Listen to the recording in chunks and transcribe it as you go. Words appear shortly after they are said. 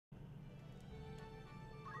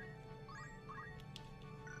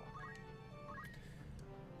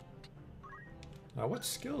What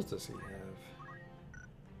skills does he have?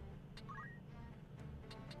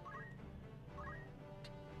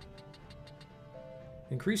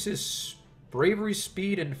 Increases bravery,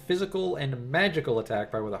 speed, and physical and magical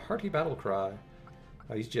attack by with a hearty battle cry.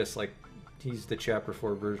 Oh, he's just like, he's the Chapter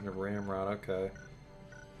 4 version of Ramrod, okay.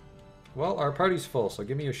 Well, our party's full, so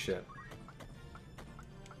give me your shit.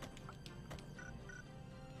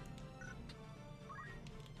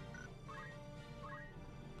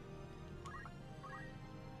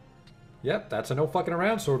 Yep, that's a no fucking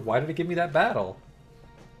around sword. Why did it give me that battle?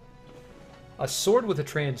 A sword with a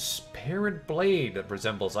transparent blade that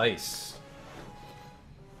resembles ice.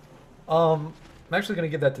 I'm actually going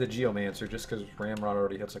to give that to the Geomancer just because Ramrod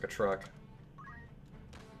already hits like a truck.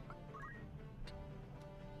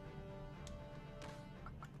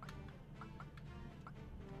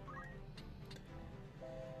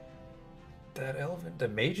 That elephant... The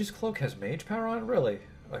Mage's Cloak has mage power on it? Really?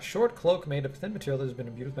 A short cloak made of thin material that has been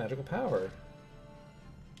imbued with magical power.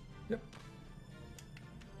 Yep.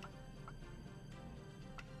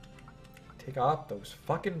 Take off those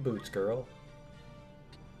fucking boots, girl.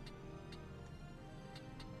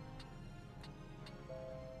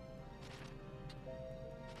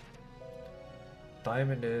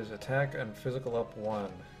 Diamond is attack and physical up 1.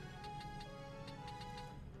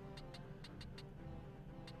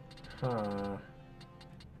 Huh.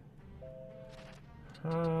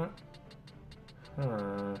 Huh.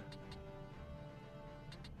 Huh.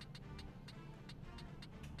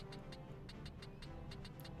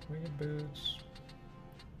 Winged boots.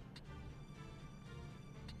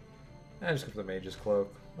 I just go for the Mage's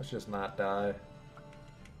Cloak. Let's just not die.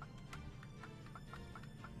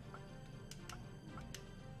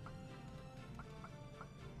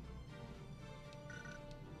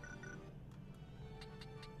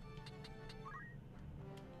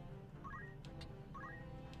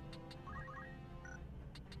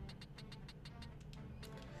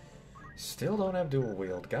 Still don't have dual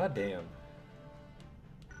wield. God damn.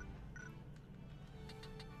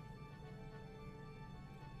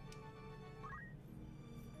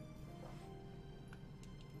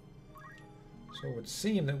 So it would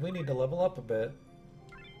seem that we need to level up a bit.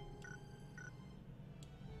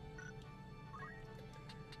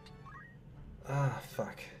 Ah,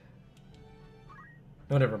 fuck.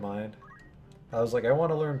 No, never mind. I was like, I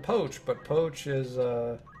want to learn poach, but poach is,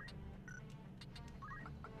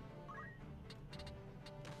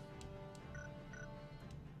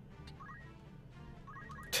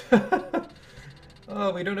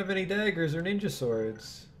 Oh, we don't have any daggers or ninja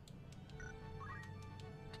swords.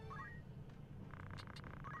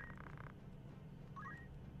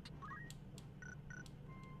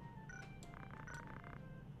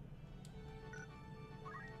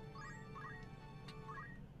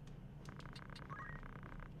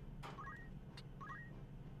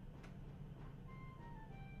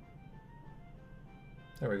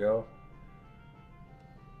 There we go.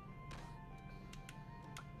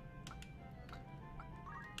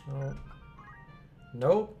 Oh.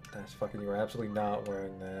 Nope. That's fucking, you're absolutely not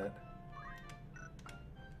wearing that.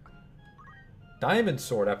 Diamond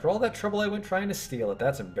sword. After all that trouble I went trying to steal it.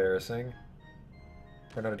 That's embarrassing.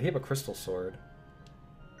 Or no, did he have a crystal sword?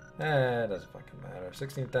 Eh, it doesn't fucking matter.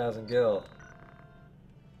 16,000 gil.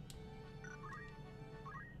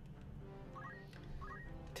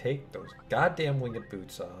 Take those goddamn winged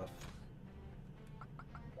boots off.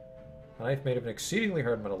 A knife made of an exceedingly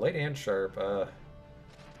hard metal, light and sharp.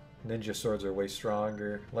 Ninja swords are way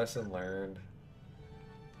stronger. Lesson learned.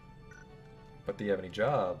 But do you have any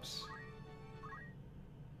jobs?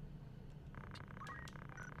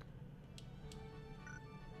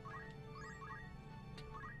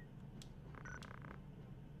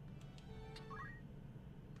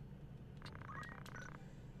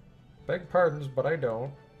 Beg pardons, but I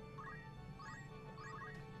don't.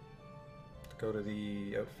 Go to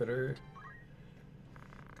the outfitter.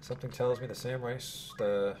 Something tells me the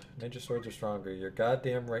the ninja swords are stronger. You're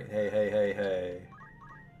goddamn right. Hey, hey, hey, hey.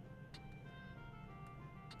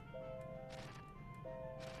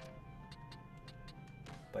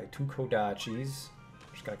 Buy 2 Kodachis.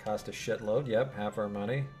 Which is gonna cost a shitload. Yep, half our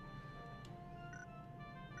money.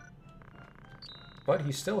 But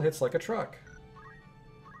he still hits like a truck.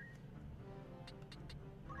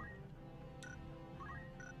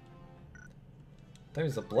 That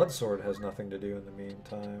means the blood sword has nothing to do in the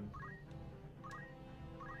meantime.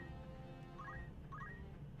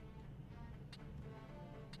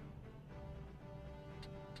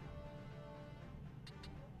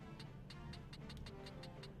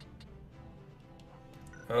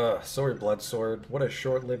 Ugh, sorry, blood sword. What a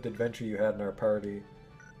short-lived adventure you had in our party.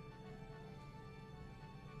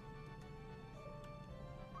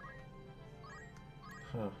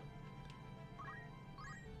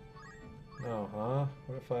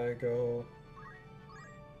 if I go...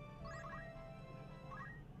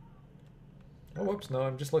 Oh, whoops, no,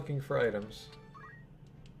 I'm just looking for items.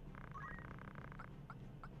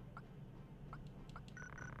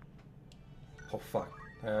 Oh, fuck.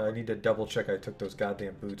 I need to double check I took those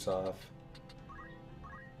goddamn boots off.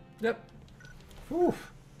 Yep. Whew.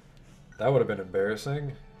 That would have been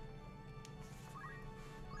embarrassing.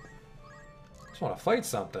 Just want to fight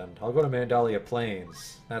something. I'll go to Mandalia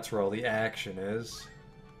Plains. That's where all the action is.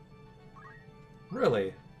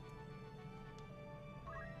 Really?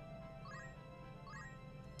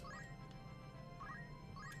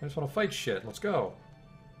 I just want to fight shit. Let's go.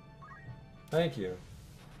 Thank you.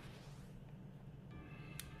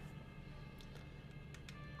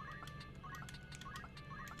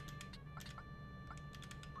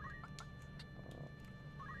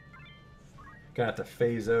 Gonna have to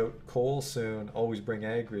phase out coal soon. Always bring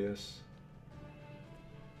Agrius.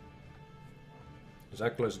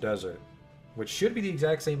 Zekla's Desert. Which should be the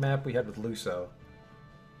exact same map we had with Luso.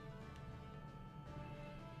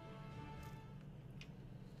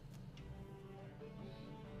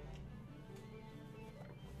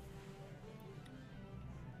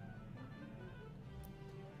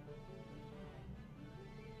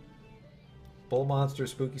 Bull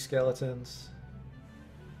monsters, spooky skeletons.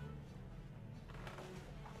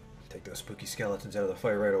 Take those spooky skeletons out of the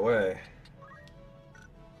fight right away.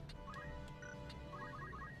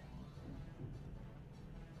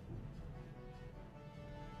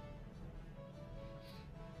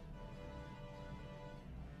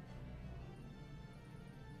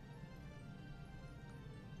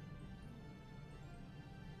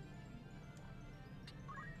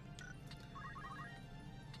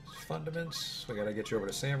 Fundaments. We gotta get you over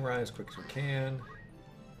to Samurai as quick as we can.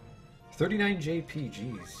 39 JP,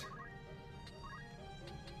 jeez.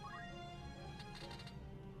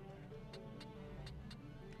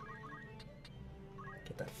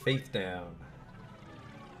 Get that faith down.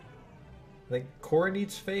 I think Cora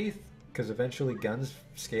needs faith, because eventually guns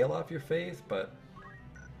scale off your faith, but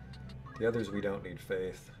the others we don't need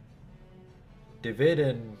faith. David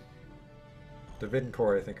and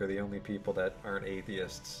Cora, I think, are the only people that aren't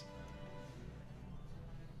atheists.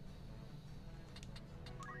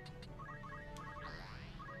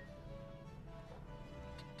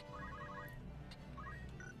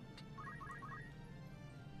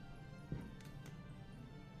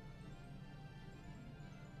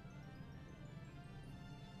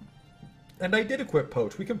 And I did equip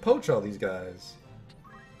poach. We can poach all these guys.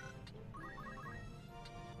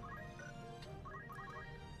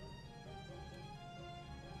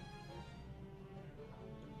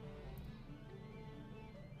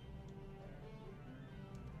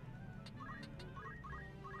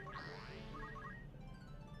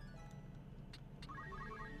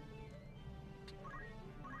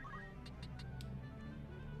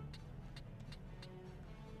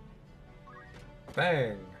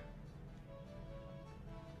 Bang.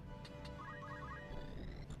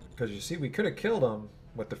 Because you see, we could have killed him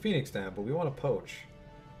with the Phoenix down, but we want to poach.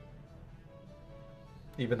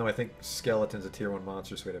 Even though I think Skeleton's a tier 1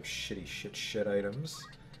 monster, so we'd have shitty shit items.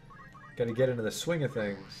 Gotta get into the swing of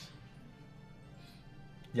things.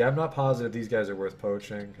 Yeah, I'm not positive these guys are worth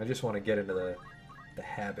poaching. I just want to get into the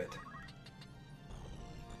habit.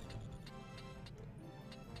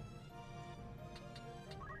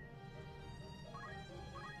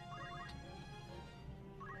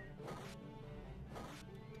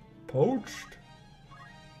 Poached.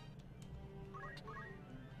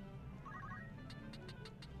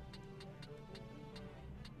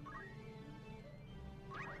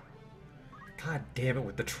 God damn it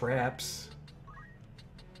with the traps.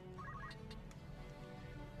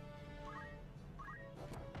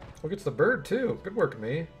 Oh, gets the bird too. Good work,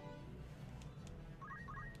 me.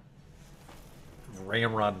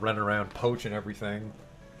 Ramrod running around poaching everything.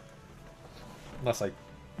 Unless I...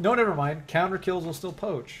 No, never mind. Counter kills will still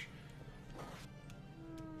poach.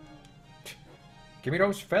 Give me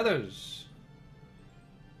those feathers.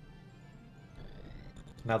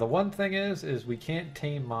 Now the one thing is we can't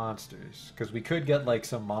tame monsters. Because we could get like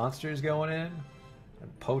some monsters going in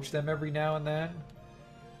and poach them every now and then.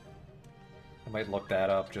 I might look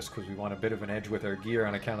that up just because we want a bit of an edge with our gear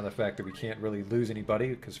on account of the fact that we can't really lose anybody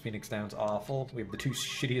because Phoenix Down's awful. We have the 2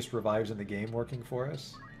 shittiest revives in the game working for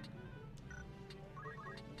us.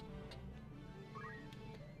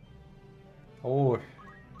 Oh,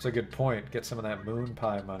 that's a good point. Get some of that moon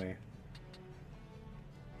pie money.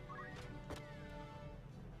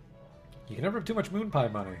 You can never have too much moon pie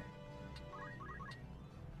money.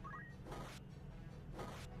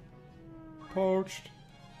 Poached.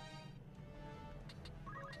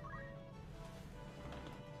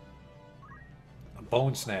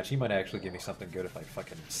 Bone Snatch. He might actually give me something good if I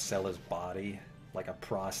fucking sell his body like a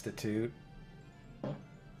prostitute.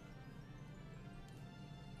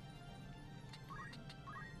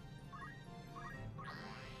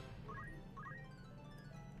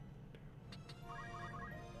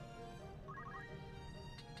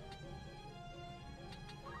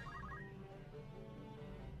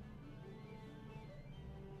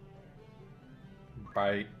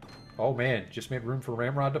 Bite. Oh man, just made room for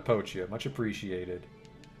Ramrod to poach you. Much appreciated.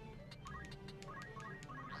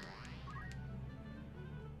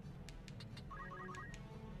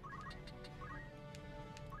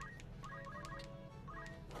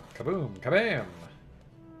 Kaboom! Kabam!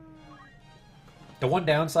 The one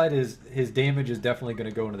downside is his damage is definitely going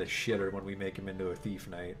to go into the shitter when we make him into a Thief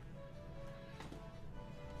Knight.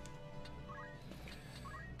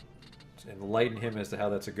 Enlighten him as to how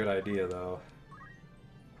that's a good idea, though.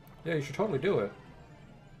 Yeah, you should totally do it.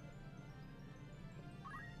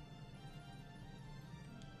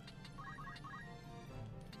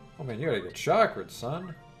 Oh man, you gotta get chakras,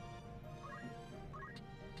 son.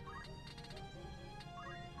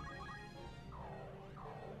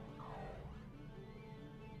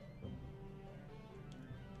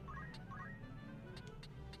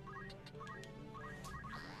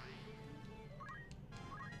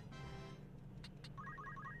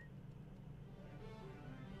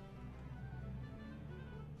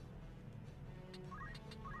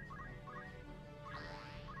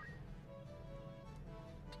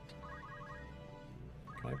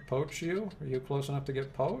 Can I poach you? Are you close enough to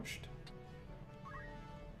get poached?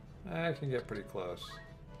 I can get pretty close.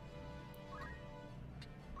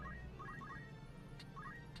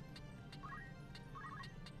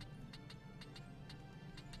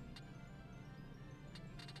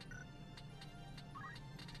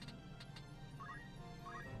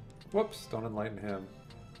 Whoops, don't enlighten him.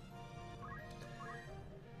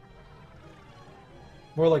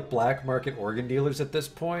 More like black market organ dealers at this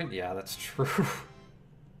point? Yeah, that's true.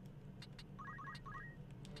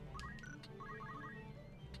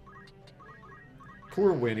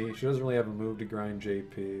 Poor Winnie. She doesn't really have a move to grind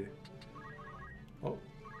JP. Oh.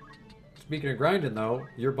 Speaking of grinding, though,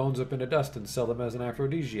 your bones up into dust and sell them as an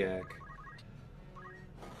aphrodisiac.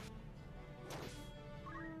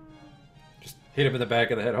 Just hit him in the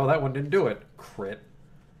back of the head. Oh, that one didn't do it. Crit.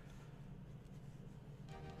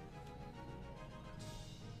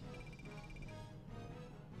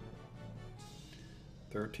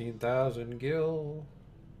 $13,000 gil.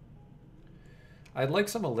 I'd like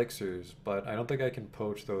some elixirs, but I don't think I can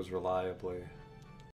poach those reliably.